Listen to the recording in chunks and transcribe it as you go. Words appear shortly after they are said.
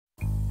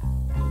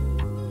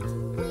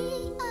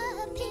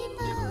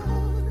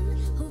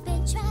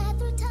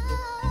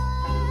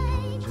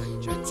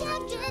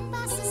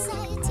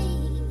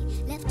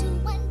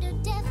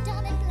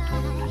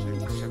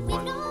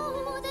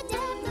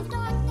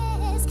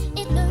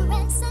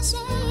Check.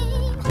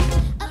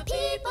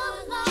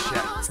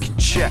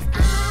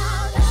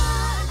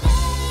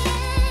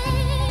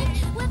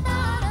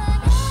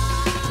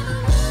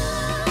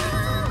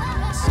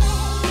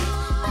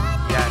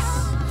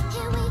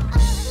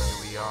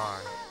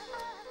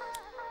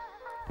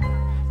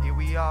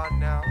 We are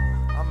now.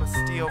 I'ma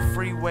steal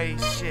freeway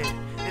shit.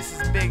 This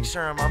is Big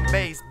Sherm, I'm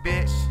bass,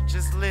 bitch.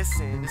 Just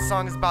listen, this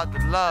song is about the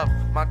love.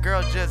 My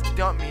girl just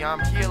dumped me, I'm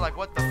here like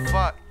what the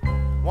fuck?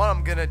 What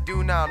I'm gonna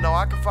do now? No,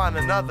 I can find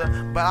another,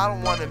 but I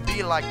don't wanna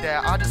be like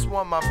that. I just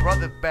want my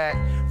brother back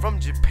from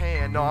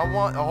Japan. No, I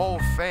want a whole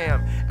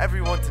fam,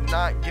 everyone to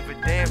not give a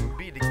damn and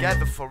be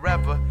together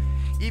forever.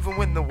 Even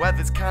when the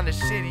weather's kinda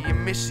shitty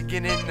in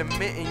Michigan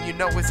intermittent, you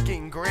know it's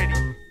getting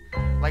gritty.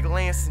 Like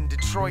Lansing,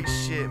 Detroit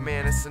shit,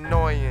 man, it's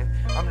annoying.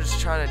 I'm just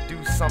trying to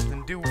do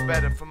something, do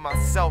better for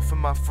myself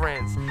and my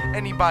friends.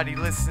 Anybody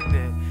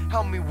listening,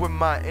 help me with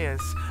my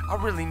ends. I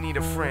really need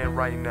a friend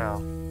right now.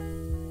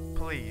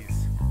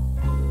 Please.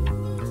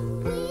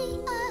 We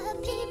are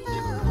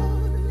people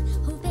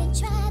who've been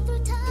tried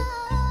through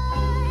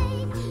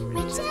time,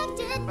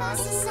 rejected by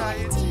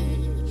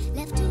society,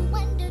 left to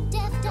wander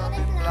deaf, dumb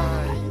and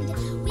blind.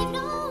 We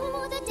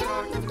know the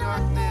depth of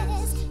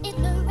darkness,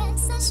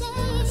 ignorance and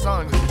shame. The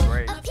song is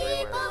great.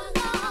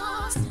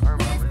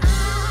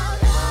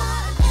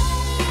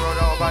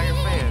 By your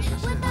fans.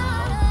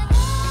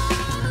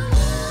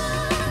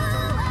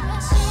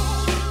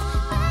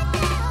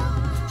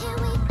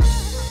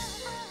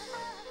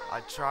 I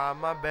tried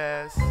my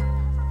best,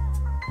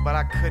 but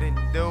I couldn't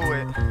do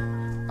it.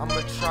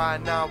 I'ma try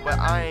now, but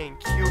I ain't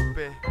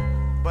Cupid.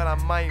 But I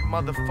might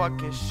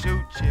motherfucking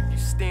shoot you. If you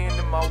stand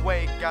in my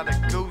way, gotta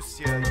goose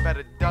you. You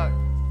better duck.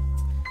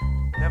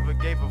 Never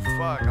gave a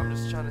fuck. I'm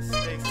just trying to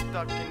stay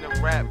stuck in the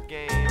rap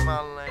game.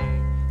 My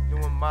lane,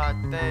 doing my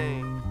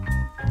thing.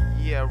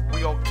 Yeah,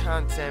 real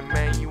content,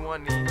 man. You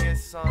wanna hear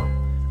some?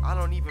 I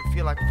don't even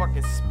feel like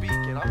fucking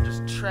speaking. I'm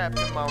just trapped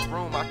in my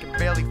room. I can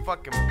barely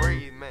fucking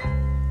breathe,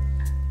 man.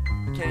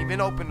 Can't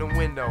even open the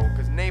window,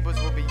 cause neighbors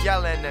will be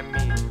yelling at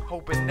me,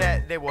 hoping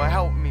that they will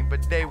help me,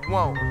 but they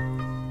won't.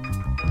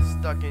 I'm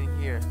stuck in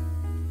here,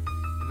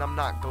 and I'm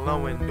not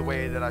glowing the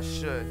way that I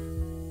should.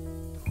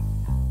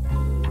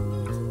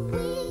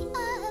 We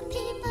are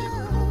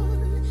people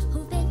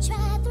who've been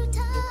tried through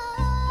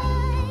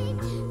time,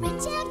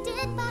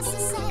 rejected by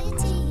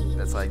society.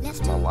 That's like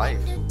just my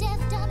life.